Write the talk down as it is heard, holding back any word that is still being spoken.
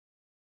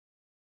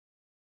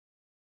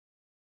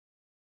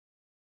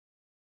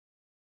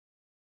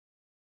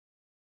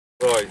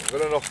Right, I'm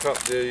going to knock up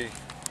the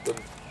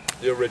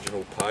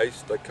original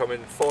paste. They come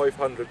in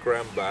 500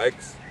 gram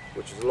bags,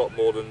 which is a lot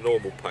more than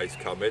normal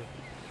paste come in.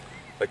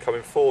 They come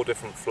in 4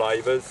 different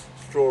flavours: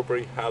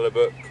 strawberry,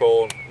 halibut,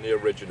 corn and the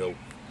original.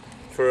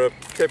 For a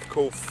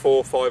typical 4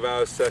 or 5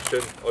 hour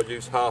session, I'll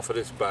use half of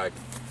this bag,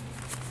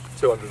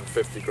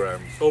 250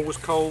 grams. Always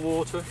cold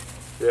water?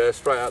 Yeah,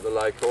 straight out the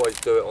lake. I always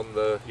do it on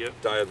the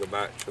day of the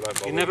match. I don't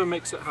bother. You never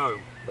mix at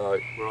home? No,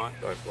 right.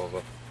 Don't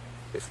bother.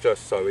 It's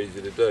just so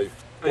easy to do.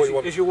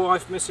 Is your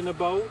wife missing a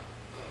bowl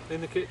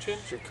in the kitchen?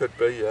 She could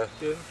be, yeah.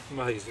 Yeah,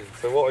 amazing.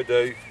 So what I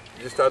do,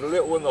 you just add a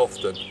little one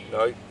often, you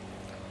know.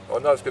 I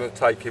know it's going to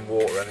take in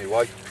water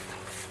anyway.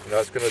 You know,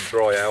 it's going to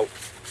dry out.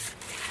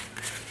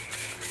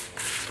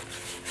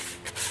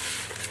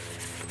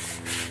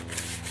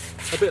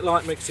 A bit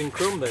like mixing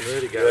crumb then,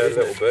 really, Gary, yeah, a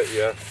little bit,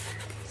 yeah.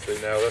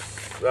 See now,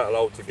 that'll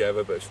hold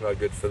together, but it's no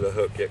good for the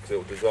hook yet because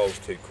it'll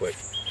dissolve too quick.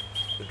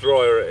 The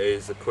drier it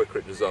is, the quicker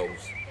it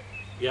dissolves.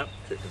 Yep.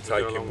 So it can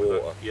take in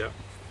water. Yeah.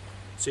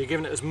 So you're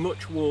giving it as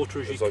much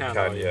water as you can,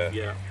 are you?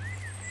 Yeah.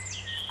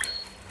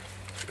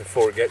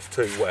 Before it gets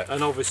too wet.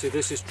 And obviously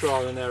this is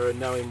trial and error,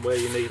 knowing where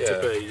you need to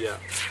be, yeah.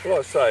 Well,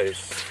 like I say,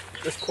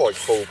 it's quite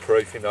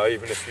foolproof, you know.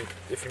 Even if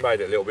you made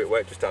it a little bit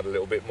wet, just add a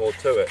little bit more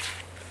to it.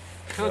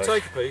 Can I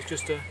take a piece?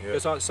 Just to,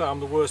 as I say, I'm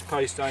the worst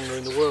paste angler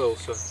in the world,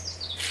 so.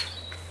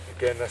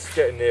 Again, that's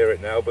getting near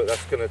it now, but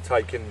that's going to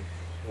take in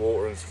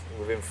water, and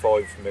within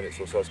 5 minutes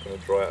or so, it's going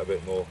to dry out a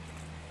bit more.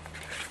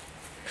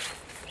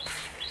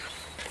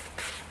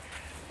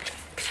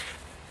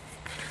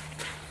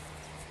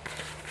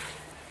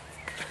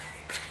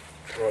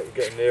 Right, we're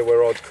getting near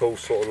where I'd call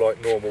sort of like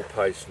normal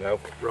paste now.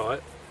 Right,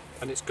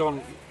 and it's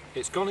gone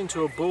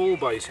into a ball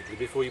basically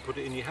before you put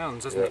it in your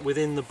hands, hasn't it?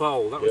 Within the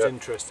bowl. That was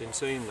interesting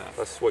seeing that.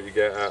 That's what you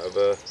get out of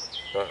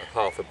about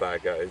half a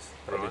bag, that is.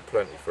 That'll be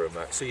plenty for a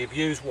match. So you've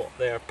used what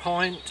there? A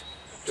pint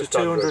Just to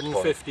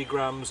 250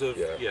 grams of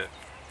Like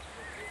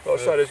I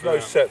say, there's no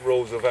set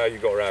rules of how you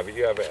got to have it.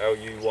 You have it how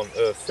you want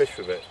fish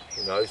with it.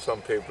 You know,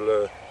 some people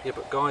are. Yeah,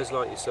 but guys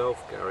like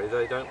yourself, Gary,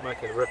 they don't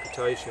make a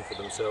reputation for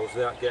themselves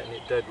without getting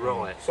it dead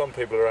right. Some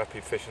people are happy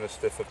fishing a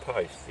stiffer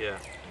paste. Yeah.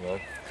 You know,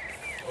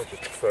 I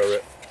just prefer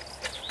it.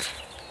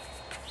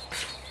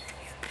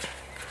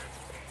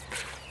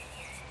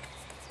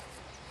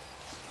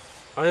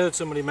 I heard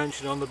somebody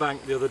mention on the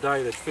bank the other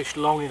day they'd fished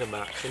long in a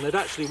match, and they'd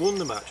actually won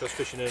the match. I was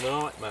fishing in a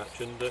night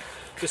match, and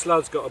this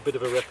lad's got a bit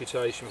of a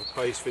reputation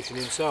for paste fishing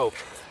himself,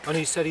 and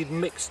he said he'd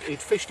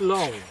fished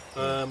long,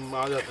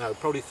 I don't know,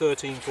 probably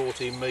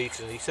 13-14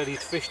 metres, and he said he'd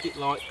fished it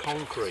like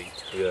concrete.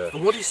 Yeah.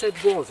 And what he said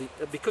was,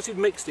 because he'd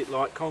mixed it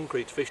like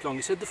concrete to fish long,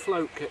 he said the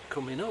float kept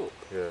coming up.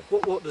 Yeah.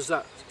 What does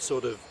that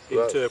sort of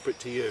interpret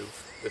to you?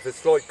 If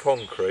it's like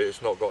concrete,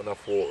 it's not got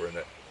enough water in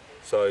it.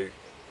 So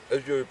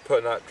as you're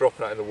dropping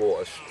that in the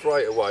water,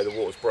 straight away the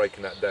water's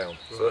breaking that down.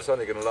 So that's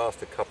only going to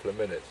last a couple of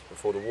minutes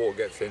before the water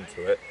gets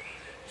into it.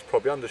 It's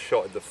probably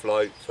undershotted the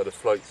float, so the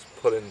float's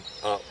pulling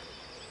up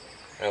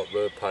out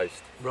the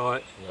paste.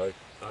 Right. You know?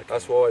 Okay.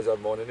 That's why I always have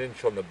mine an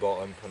inch on the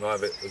bottom, and I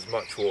have it as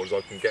much water as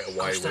I can get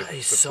away with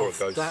before it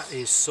goes. That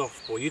is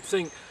soft, boy. You'd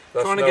think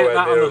that's trying to get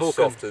that on the hook. As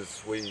soft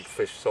as we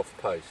fish soft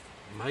paste.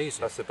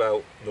 Amazing. That's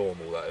about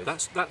normal, that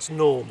is. That's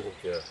normal.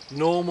 Yeah.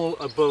 Normal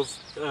above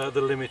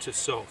the limit of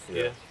soft.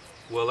 Yeah.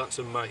 Well, that's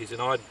amazing.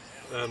 I'd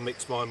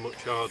mix mine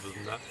much harder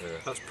than that. Yeah.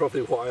 That's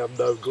probably why I'm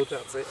no good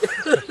at it.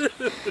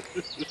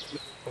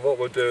 And what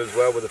we'll do as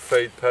well with the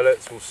feed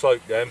pellets, we'll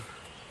soak them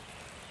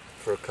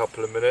for a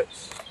couple of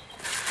minutes.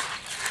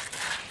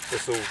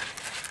 This will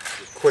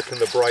quicken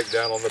the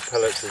breakdown on the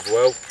pellets as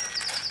well,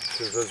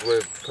 because as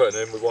we're putting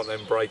them, we want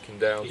them breaking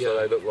down so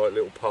they look like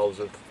little piles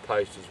of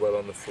paste as well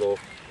on the floor.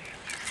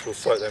 So we'll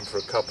soak them for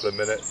a couple of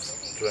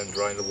minutes to then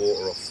drain the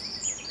water off.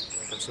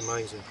 That's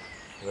amazing.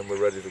 And then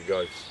we're ready to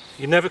go.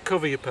 You never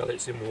cover your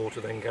pellets in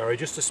water then, Gary,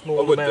 just a small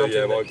amount? I would do,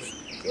 yeah, but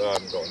I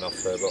haven't got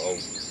enough there, but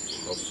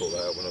I'll sort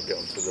that out when I get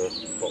onto the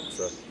box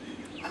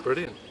there.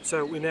 Brilliant.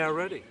 So we're now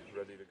ready.